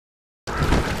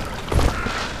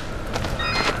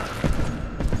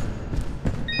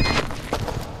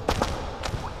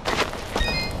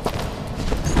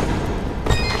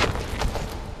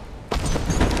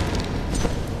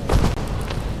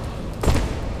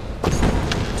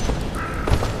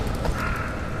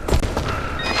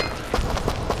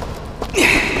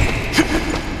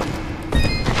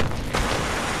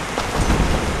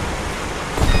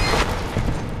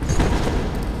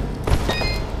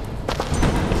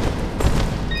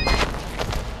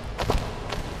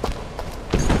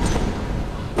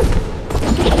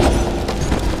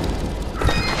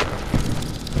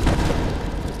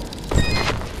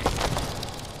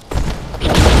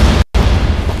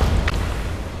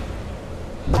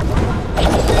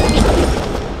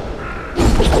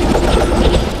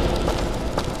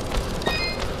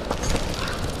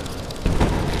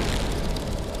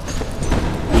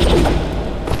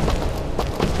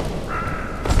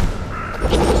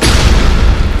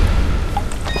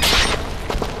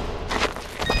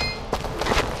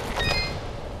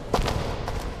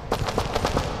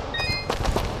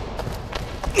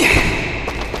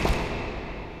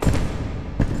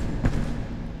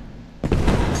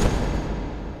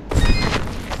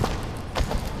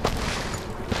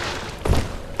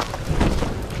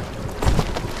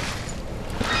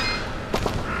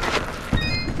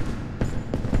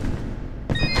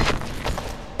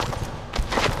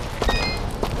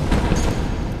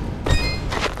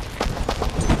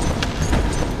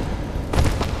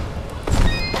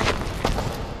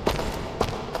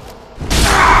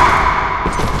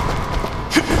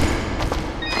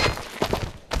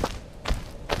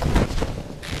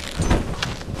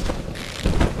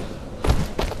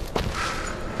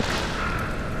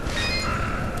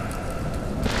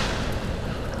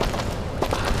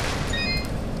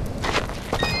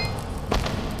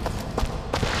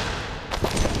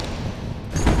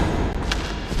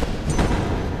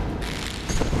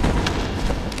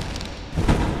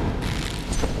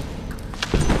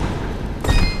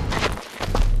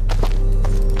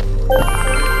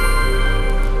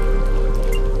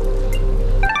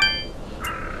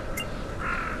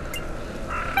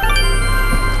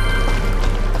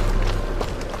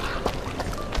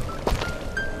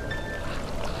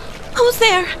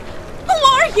there? Who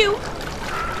are you?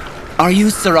 Are you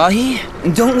Sarahi?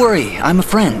 Don't worry, I'm a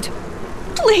friend.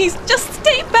 Please, just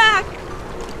stay back.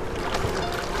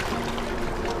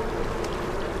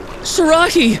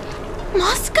 Sarahi!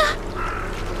 Mosca?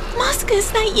 Mosca,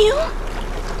 is that you?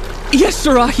 Yes,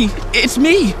 Sarahi, it's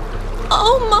me!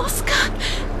 Oh, Mosca.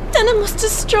 Denim was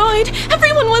destroyed.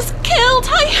 Everyone was killed.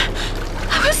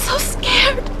 I was so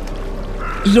scared.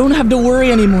 You don't have to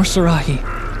worry anymore, Sarahi.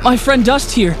 My friend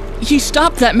Dust here, he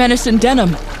stopped that menace in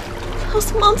Denim.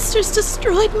 Those monsters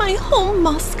destroyed my home,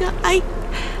 Mosca. I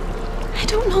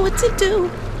don't know what to do.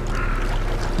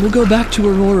 We'll go back to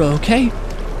Aurora, okay?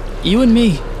 You and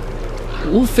me.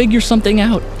 We'll figure something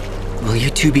out. Will you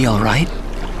two be alright?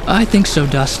 I think so,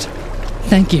 Dust.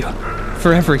 Thank you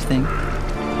for everything.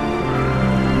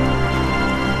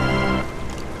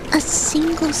 A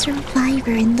single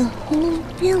survivor in the whole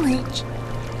village.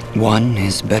 One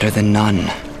is better than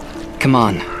none. Come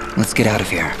on, let's get out of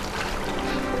here.